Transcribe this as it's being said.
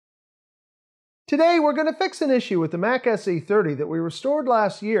Today we're going to fix an issue with the Mac SE30 that we restored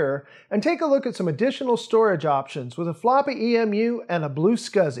last year and take a look at some additional storage options with a Floppy EMU and a Blue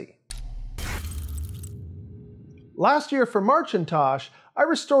SCSI. Last year for Marchintosh, I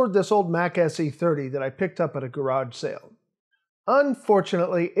restored this old Mac SE30 that I picked up at a garage sale.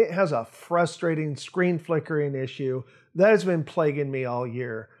 Unfortunately, it has a frustrating screen flickering issue that has been plaguing me all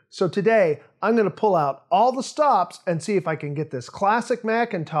year. So today, I'm going to pull out all the stops and see if I can get this classic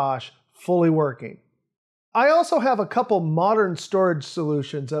Macintosh fully working. I also have a couple modern storage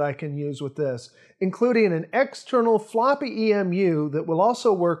solutions that I can use with this, including an external Floppy EMU that will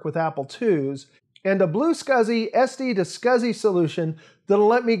also work with Apple IIs, and a Blue SCSI SD to SCSI solution that'll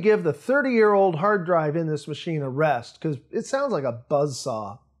let me give the 30-year-old hard drive in this machine a rest, because it sounds like a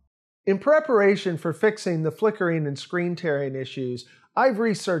buzzsaw. In preparation for fixing the flickering and screen tearing issues, I've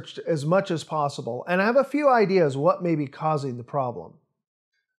researched as much as possible, and I have a few ideas what may be causing the problem.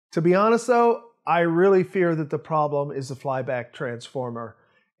 To be honest though, I really fear that the problem is the flyback transformer,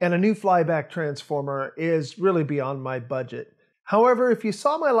 and a new flyback transformer is really beyond my budget. However, if you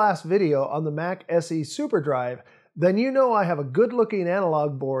saw my last video on the Mac SE SuperDrive, then you know I have a good-looking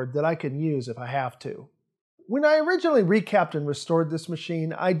analog board that I can use if I have to. When I originally recapped and restored this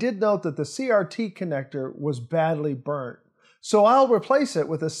machine, I did note that the CRT connector was badly burnt, so I'll replace it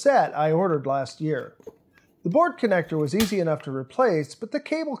with a set I ordered last year. The board connector was easy enough to replace, but the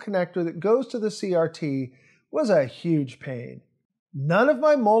cable connector that goes to the CRT was a huge pain. None of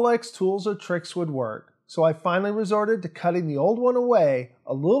my Molex tools or tricks would work, so I finally resorted to cutting the old one away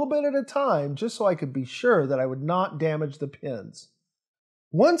a little bit at a time just so I could be sure that I would not damage the pins.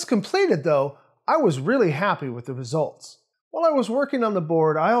 Once completed though, I was really happy with the results. While I was working on the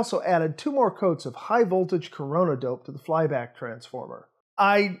board, I also added 2 more coats of high voltage Corona dope to the flyback transformer.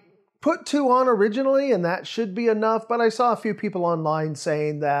 I put 2 on originally and that should be enough, but I saw a few people online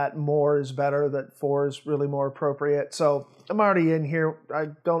saying that more is better, that 4 is really more appropriate, so I'm already in here. I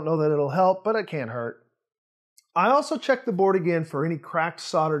don't know that it'll help, but it can't hurt. I also checked the board again for any cracked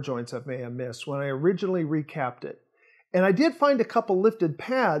solder joints I may have missed when I originally recapped it. And I did find a couple lifted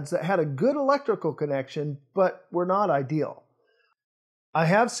pads that had a good electrical connection, but were not ideal. I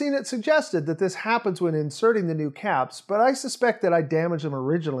have seen it suggested that this happens when inserting the new caps, but I suspect that I damaged them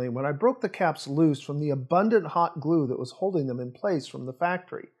originally when I broke the caps loose from the abundant hot glue that was holding them in place from the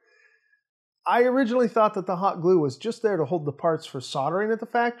factory. I originally thought that the hot glue was just there to hold the parts for soldering at the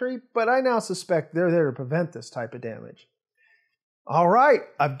factory, but I now suspect they're there to prevent this type of damage. Alright,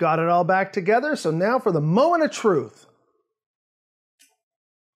 I've got it all back together, so now for the moment of truth.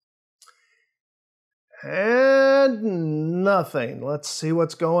 And nothing. Let's see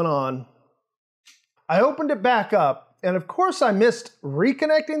what's going on. I opened it back up, and of course I missed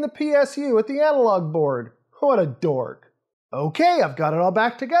reconnecting the PSU at the analog board. What a dork. Okay, I've got it all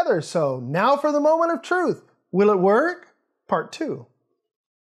back together, so now for the moment of truth. Will it work? Part 2.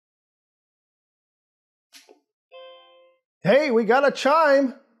 Hey, we got a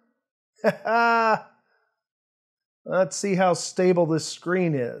chime! Let's see how stable this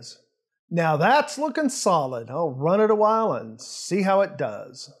screen is. Now that's looking solid. I'll run it a while and see how it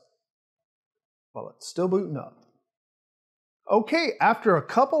does. Well, it's still booting up. Okay, after a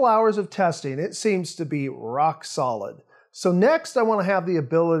couple hours of testing, it seems to be rock solid. So next I want to have the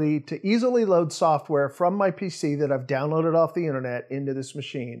ability to easily load software from my PC that I've downloaded off the internet into this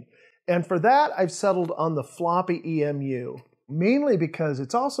machine. And for that, I've settled on the Floppy EMU, mainly because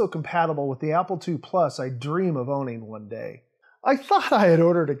it's also compatible with the Apple II Plus I dream of owning one day. I thought I had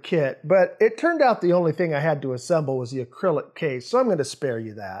ordered a kit, but it turned out the only thing I had to assemble was the acrylic case, so I'm going to spare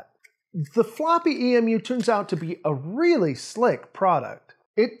you that. The Floppy EMU turns out to be a really slick product.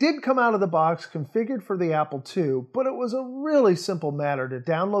 It did come out of the box configured for the Apple II, but it was a really simple matter to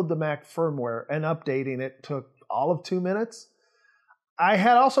download the Mac firmware, and updating it took all of 2 minutes. I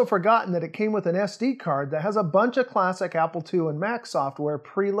had also forgotten that it came with an SD card that has a bunch of classic Apple II and Mac software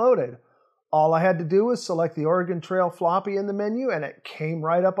preloaded. All I had to do was select the Oregon Trail floppy in the menu and it came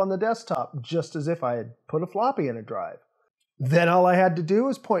right up on the desktop, just as if I had put a floppy in a drive. Then all I had to do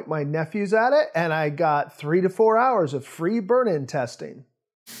was point my nephews at it and I got 3 to 4 hours of free burn-in testing.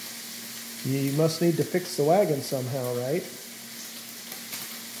 You must need to fix the wagon somehow, right?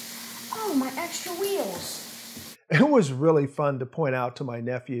 Oh, my extra wheels. It was really fun to point out to my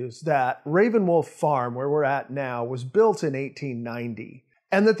nephews that RavenWolf Farm, where we're at now, was built in 1890.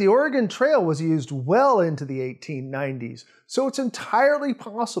 And that the Oregon Trail was used well into the 1890s, so it's entirely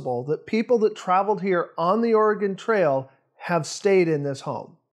possible that people that traveled here on the Oregon Trail have stayed in this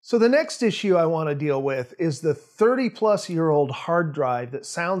home. So the next issue I want to deal with is the 30-plus-year-old hard drive that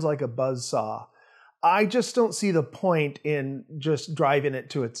sounds like a buzzsaw. I just don't see the point in just driving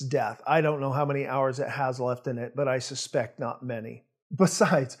it to its death. I don't know how many hours it has left in it, but I suspect not many.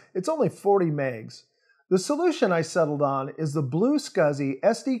 Besides, it's only 40 megs. The solution I settled on is the Blue SCSI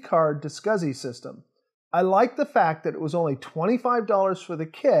SD card to SCSI system. I like the fact that it was only $25 for the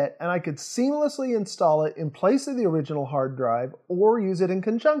kit and I could seamlessly install it in place of the original hard drive or use it in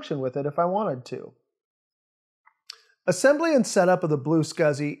conjunction with it if I wanted to. Assembly and setup of the Blue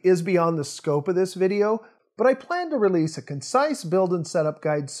SCSI is beyond the scope of this video, but I plan to release a concise build and setup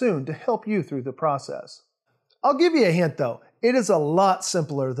guide soon to help you through the process. I'll give you a hint though, it is a lot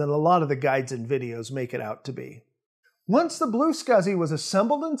simpler than a lot of the guides and videos make it out to be. Once the Blue SCSI was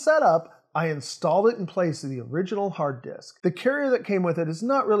assembled and set up, I installed it in place of the original hard disk. The carrier that came with it is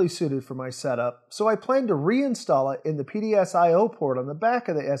not really suited for my setup, so I plan to reinstall it in the PDS-IO port on the back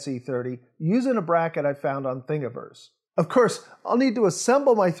of the SE30 using a bracket I found on Thingiverse. Of course, I'll need to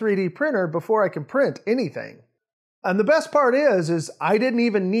assemble my 3D printer before I can print anything. And the best part is I didn't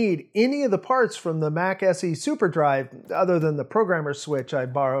even need any of the parts from the Mac SE SuperDrive other than the programmer switch I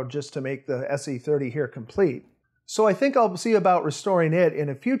borrowed just to make the SE30 here complete. So I think I'll see about restoring it in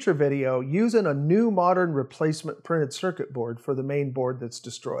a future video using a new modern replacement printed circuit board for the main board that's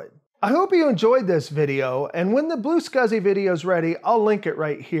destroyed. I hope you enjoyed this video, and when the Blue SCSI video is ready, I'll link it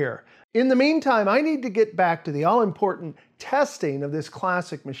right here. In the meantime, I need to get back to the all-important testing of this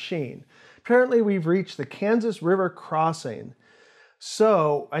classic machine. Apparently we've reached the Kansas River crossing.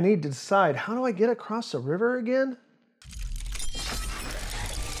 So I need to decide, how do I get across the river again?